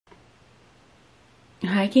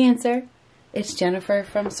Hi Cancer, it's Jennifer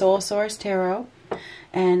from Soul Source Tarot,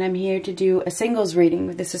 and I'm here to do a singles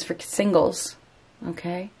reading. This is for singles,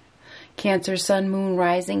 okay? Cancer, Sun, Moon,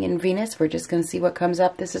 Rising, and Venus. We're just going to see what comes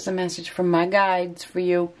up. This is a message from my guides for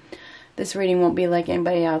you. This reading won't be like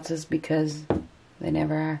anybody else's because they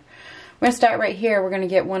never are. We're going to start right here. We're going to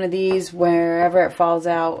get one of these wherever it falls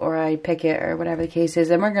out, or I pick it, or whatever the case is.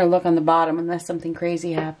 And we're going to look on the bottom unless something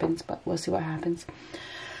crazy happens, but we'll see what happens.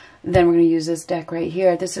 Then we're going to use this deck right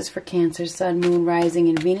here. This is for Cancer, Sun, Moon, Rising,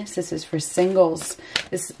 and Venus. This is for singles.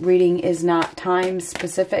 This reading is not time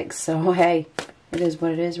specific, so hey, it is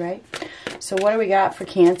what it is, right? So what do we got for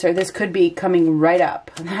Cancer? This could be coming right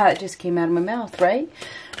up. That just came out of my mouth, right?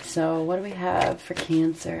 So what do we have for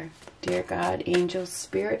Cancer? Dear God, angels,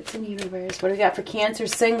 spirits, and universe. What do we got for Cancer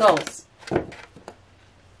singles?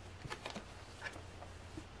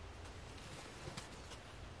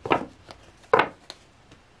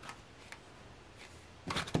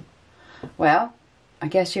 Well, I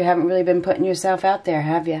guess you haven't really been putting yourself out there,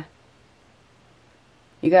 have you?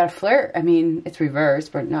 You got to flirt. I mean, it's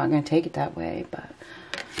reversed. We're not going to take it that way, but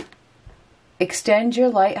extend your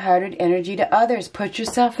lighthearted energy to others. Put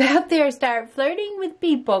yourself out there. Start flirting with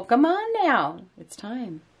people. Come on now. It's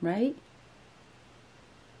time, right?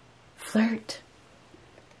 Flirt.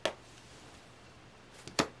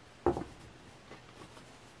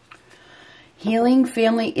 Healing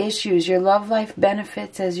family issues. Your love life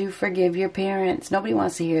benefits as you forgive your parents. Nobody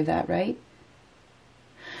wants to hear that, right?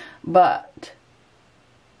 But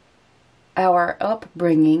our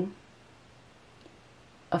upbringing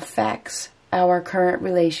affects our current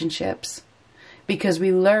relationships because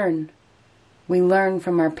we learn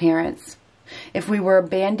from our parents. If we were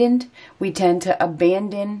abandoned, we tend to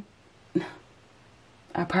abandon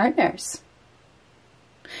our partners.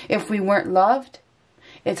 If we weren't loved,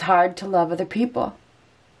 it's hard to love other people.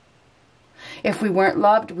 If we weren't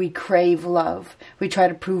loved, we crave love. We try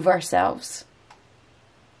to prove ourselves.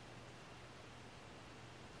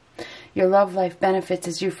 Your love life benefits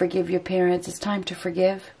as you forgive your parents. It's time to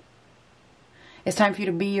forgive. It's time for you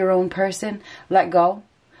to be your own person. Let go.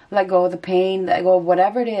 Let go of the pain. Let go of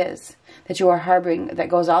whatever it is that you are harboring that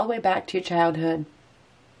goes all the way back to your childhood.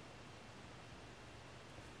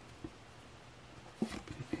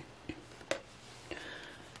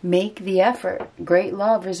 Make the effort. Great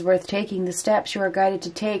love is worth taking the steps you are guided to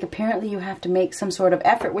take. Apparently you have to make some sort of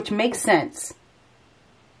effort, which makes sense.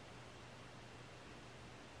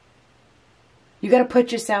 You got to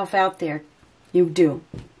put yourself out there. You do.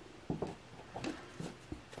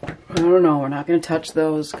 I don't know. We're not going to touch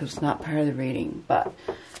those because it's not part of the reading. But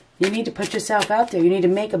you need to put yourself out there. You need to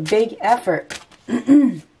make a big effort.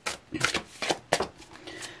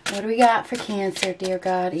 What do we got for Cancer, dear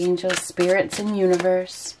God, angels, spirits, and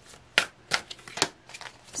universe?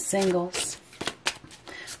 Singles.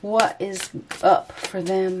 What is up for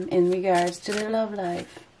them in regards to their love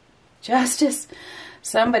life? Justice.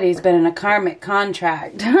 Somebody's been in a karmic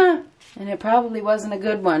contract. And it probably wasn't a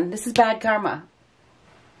good one. This is bad karma.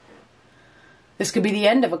 This could be the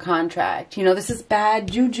end of a contract. You know, this is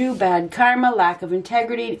bad juju, bad karma, lack of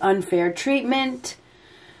integrity, unfair treatment.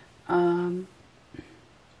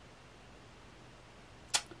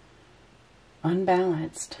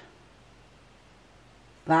 Unbalanced.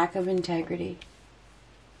 Lack of integrity.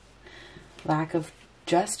 Lack of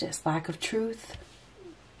justice. Lack of truth.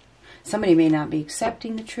 Somebody may not be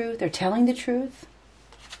accepting the truth or telling the truth.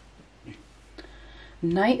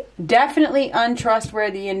 Definitely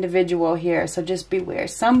untrustworthy individual here, so just beware.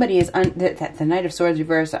 Somebody is, the Knight of Swords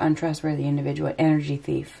reverse, an untrustworthy individual, energy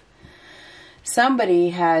thief.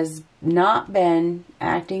 Somebody has not been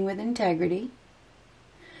acting with integrity.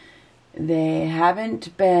 They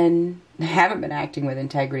haven't been acting with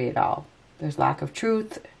integrity at all. There's lack of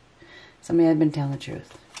truth. Somebody has been telling the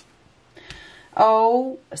truth.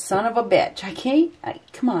 Oh, son of a bitch.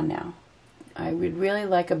 Come on now. I would really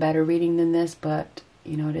like a better reading than this, but,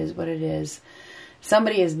 you know, it is what it is.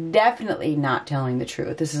 Somebody is definitely not telling the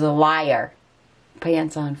truth. This is a liar.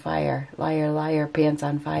 Pants on fire. Liar, liar, pants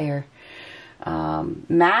on fire.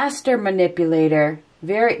 Master manipulator.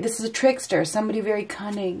 This is a trickster. Somebody very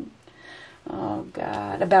cunning. Oh,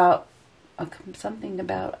 God. Something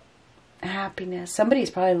about happiness. Somebody's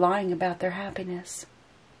probably lying about their happiness.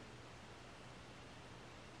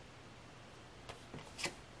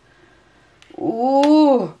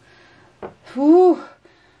 Ooh. Ooh.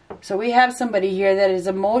 So we have somebody here that is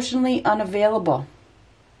emotionally unavailable.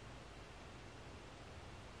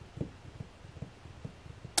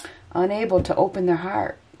 Unable to open their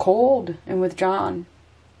heart. Cold and withdrawn.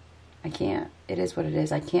 I can't. It is what it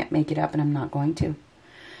is. I can't make it up, and I'm not going to.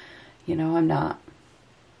 You know, I'm not.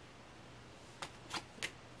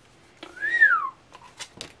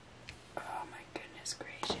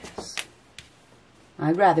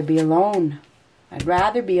 I'd rather be alone. I'd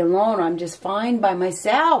rather be alone. I'm just fine by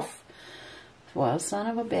myself. Well, son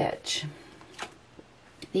of a bitch.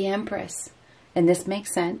 The Empress. And this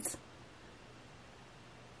makes sense.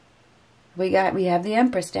 We have the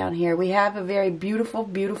Empress down here. We have a very beautiful,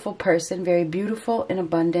 beautiful person. Very beautiful and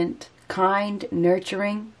abundant. Kind,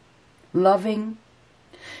 nurturing, loving.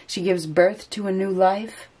 She gives birth to a new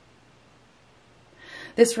life.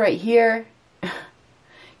 This right here,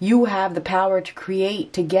 you have the power to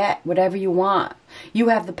create, to get whatever you want. You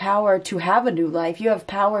have the power to have a new life. You have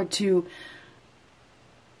power to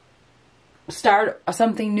start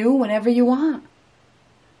something new whenever you want.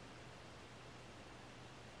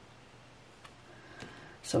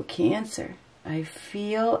 So Cancer, I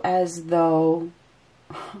feel as though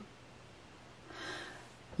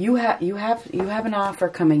you have an offer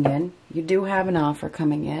coming in. You do have an offer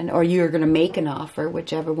coming in, or you're going to make an offer,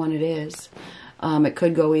 whichever one it is. It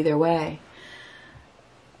could go either way.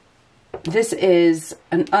 This is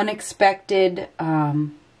an unexpected oh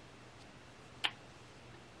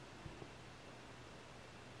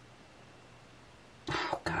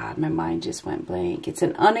God, my mind just went blank. It's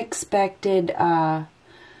an unexpected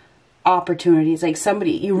opportunity. It's like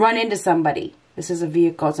somebody, you run into somebody. This is a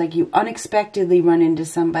vehicle. It's like you unexpectedly run into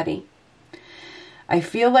somebody. I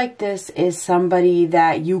feel like this is somebody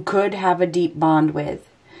that you could have a deep bond with.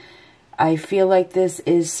 I feel like this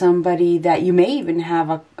is somebody that you may even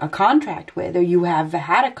have a contract with, or you have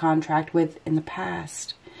had a contract with in the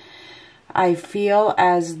past. I feel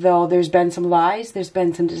as though there's been some lies, there's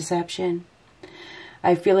been some deception.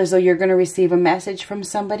 I feel as though you're going to receive a message from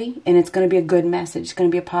somebody, and it's going to be a good message. It's going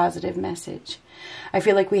to be a positive message. I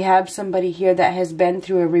feel like we have somebody here that has been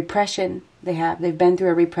through a repression. They've been through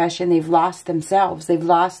a repression. They've lost themselves. They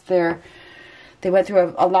went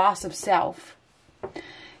through a loss of self.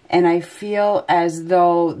 And I feel as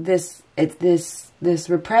though this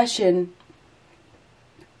repression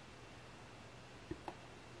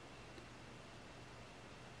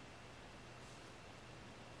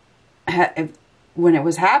when it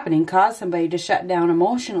was happening, caused somebody to shut down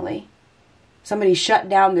emotionally. Somebody shut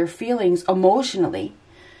down their feelings emotionally.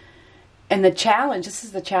 And the challenge, this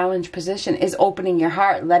is the challenge position, is opening your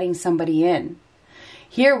heart, letting somebody in.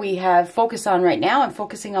 Here we have focus on right now. I'm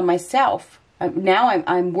focusing on myself. Now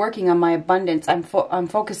I'm working on my abundance. I'm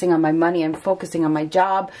focusing on my money. I'm focusing on my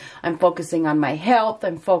job. I'm focusing on my health.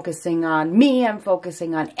 I'm focusing on me. I'm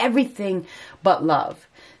focusing on everything but love.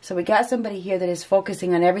 So we got somebody here that is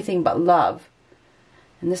focusing on everything but love.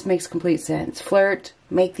 And this makes complete sense. Flirt,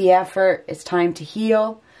 make the effort. It's time to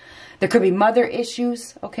heal. There could be mother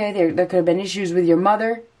issues. Okay, there could have been issues with your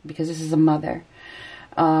mother, because this is a mother.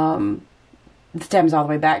 It stems all the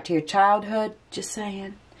way back to your childhood. Just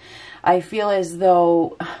saying. I feel as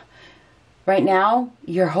though right now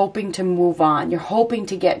you're hoping to move on. You're hoping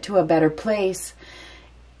to get to a better place.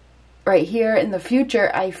 Right here in the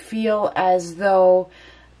future, I feel as though,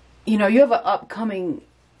 you know, you have an upcoming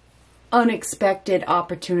unexpected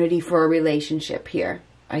opportunity for a relationship here.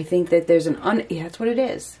 I think that there's yeah, that's what it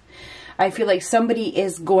is. I feel like somebody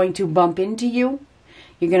is going to bump into you.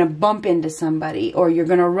 You're going to bump into somebody, or you're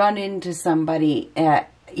going to run into somebody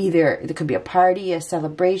at either, it could be a party, a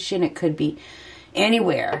celebration, it could be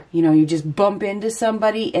anywhere. You know, you just bump into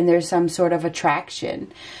somebody and there's some sort of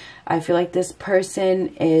attraction. I feel like this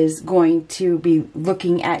person is going to be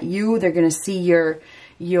looking at you. They're going to see your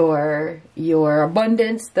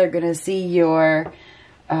abundance. They're going to see your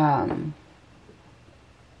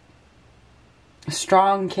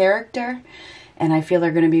strong character. And I feel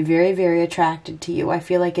they're going to be very, very attracted to you. I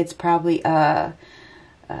feel like it's probably a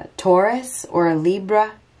Taurus or a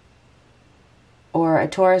Libra, or a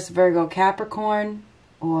Taurus, Virgo, Capricorn,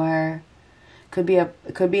 or could be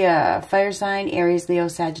a fire sign, Aries, Leo,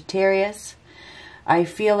 Sagittarius. I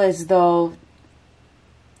feel as though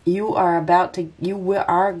you are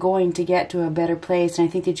going to get to a better place, and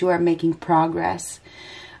I think that you are making progress.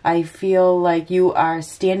 I feel like you are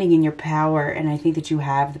standing in your power, and I think that you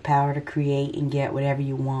have the power to create and get whatever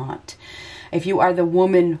you want. If you are the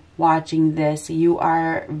woman watching this, you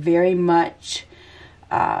are very much,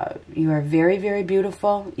 you are very, very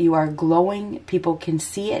beautiful. You are glowing. People can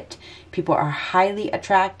see it. People are highly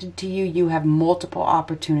attracted to you. You have multiple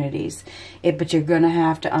opportunities. But you're going to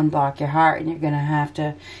have to unblock your heart, and you're going to have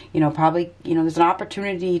to, you know, probably, you know, there's an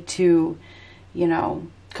opportunity to, you know,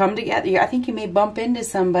 come together. I think you may bump into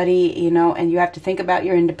somebody, you know, and you have to think about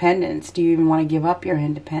your independence. Do you even want to give up your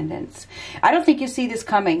independence? I don't think you see this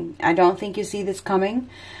coming. I don't think you see this coming.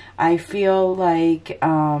 I feel like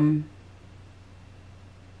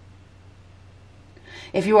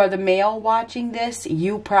If you are the male watching this,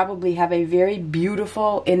 you probably have a very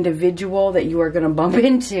beautiful individual that you are going to bump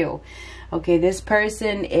into. Okay, this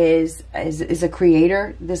person is a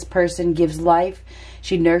creator. This person gives life.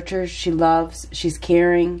 She nurtures, she loves, she's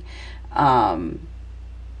caring.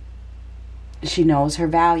 She knows her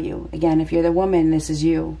value. Again, if you're the woman, this is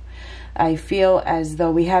you. I feel as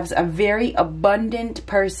though we have a very abundant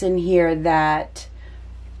person here that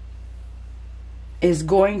is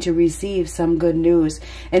going to receive some good news.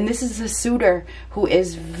 And this is a suitor who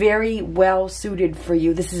is very well suited for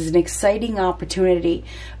you. This is an exciting opportunity,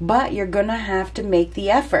 but you're going to have to make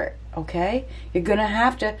the effort, okay? You're going to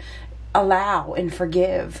have to allow and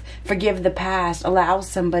forgive. Forgive the past. Allow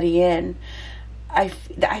somebody in.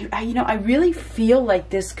 You know, I really feel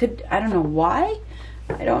like this could, I don't know why.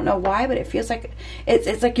 I don't know why, but it feels like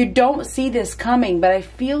it's like you don't see this coming, but I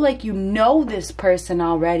feel like you know this person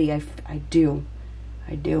already. I do.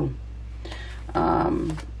 I do.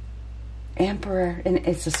 Emperor, and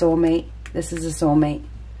it's a soulmate. This is a soulmate.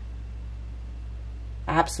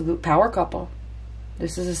 Absolute power couple.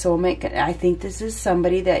 This is a soulmate. I think this is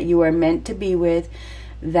somebody that you are meant to be with,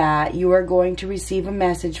 that you are going to receive a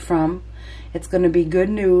message from. It's going to be good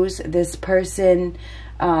news. This person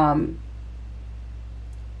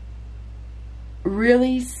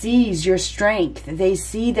really sees your strength. They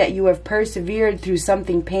see that you have persevered through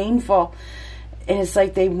something painful. And it's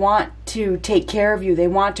like they want to take care of you. They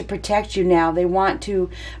want to protect you now. They want to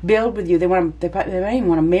build with you. They might even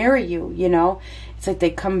want to marry you, you know. It's like they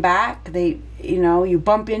come back. They, you know, you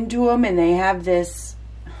bump into them and they have this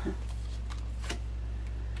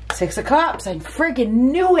Six of Cups. I friggin'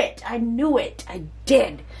 knew it. I knew it. I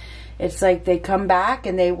did. It's like they come back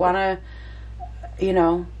and they want to, you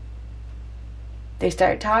know, they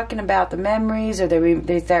start talking about the memories, or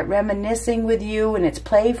they start reminiscing with you, and it's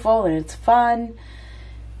playful and it's fun.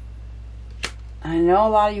 I know a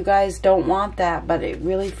lot of you guys don't want that, but it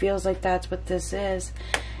really feels like that's what this is.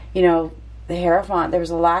 You know, the Hierophant, there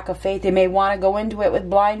was a lack of faith. They may want to go into it with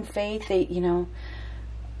blind faith. They, you know,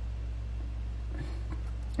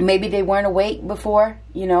 maybe they weren't awake before,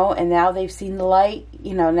 you know, and now they've seen the light,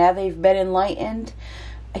 you know, now they've been enlightened.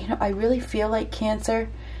 You know, I really feel like, Cancer,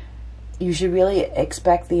 you should really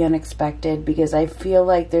expect the unexpected, because I feel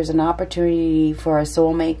like there's an opportunity for a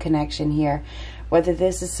soulmate connection here. Whether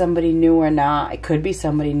this is somebody new or not, it could be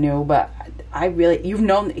somebody new, but I really, you've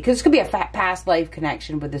known, because this could be a past life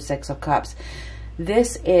connection with the Six of Cups.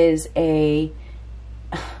 This is a,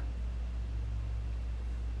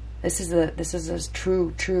 this is a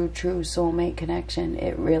true soulmate connection.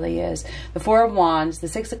 It really is. The Four of Wands, the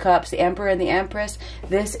Six of Cups, the Emperor and the Empress.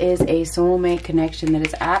 This is a soulmate connection that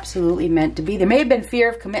is absolutely meant to be. There may have been fear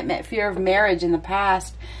of commitment, fear of marriage in the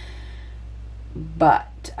past,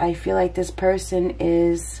 but I feel like this person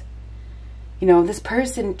is, you know, this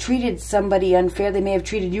person treated somebody unfairly. They may have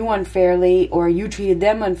treated you unfairly, or you treated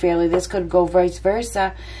them unfairly. This could go vice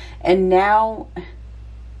versa. And now,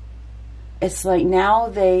 it's like now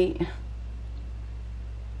they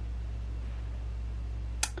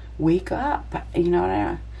wake up, you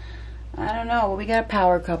know. I don't know. Well, we got a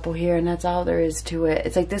power couple here, and that's all there is to it.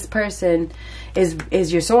 It's like this person is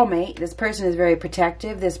your soulmate. This person is very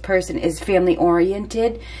protective. This person is family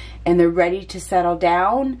oriented, and they're ready to settle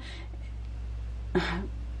down.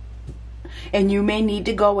 And you may need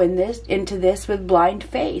to go into this with blind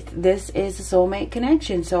faith. This is a soulmate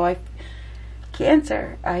connection. So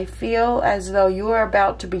Cancer, I feel as though you are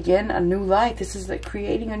about to begin a new life. This is like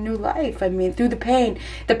creating a new life. I mean, through the pain.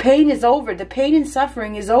 The pain is over. The pain and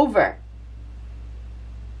suffering is over.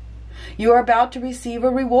 You are about to receive a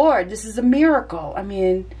reward. This is a miracle. I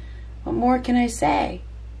mean, what more can I say?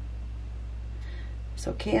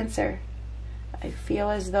 So Cancer, I feel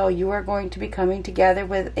as though you are going to be coming together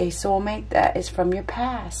with a soulmate that is from your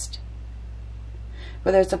past.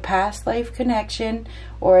 Whether it's a past life connection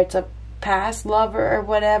or it's a past lover or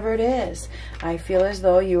whatever it is, I feel as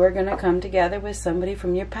though you are going to come together with somebody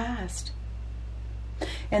from your past.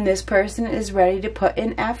 And this person is ready to put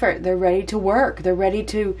in effort. They're ready to work. They're ready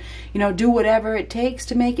to, you know, do whatever it takes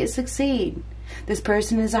to make it succeed. This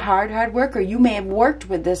person is a hard worker. You may have worked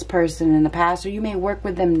with this person in the past, or you may work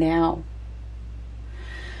with them now.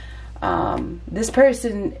 This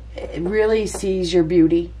person really sees your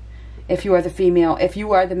beauty. If you are the female, if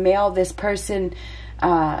you are the male, this person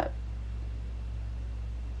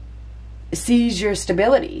sees your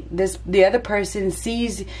stability. The other person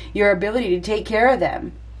sees your ability to take care of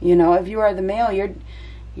them. You know, if you are the male,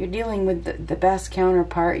 you're dealing with the best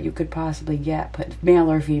counterpart you could possibly get, but male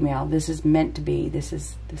or female, this is meant to be. This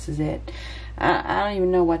is it. I don't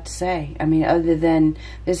even know what to say. I mean, other than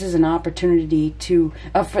this is an opportunity to,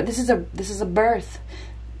 this is a birth.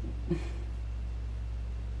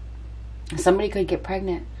 Somebody could get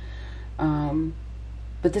pregnant.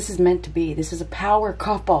 But this is meant to be. This is a power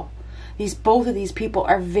couple. Both of these people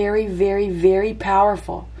are very, very, very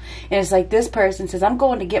powerful. And it's like this person says, I'm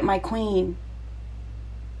going to get my queen.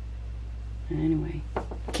 Anyway,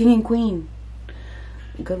 king and queen.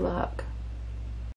 Good luck.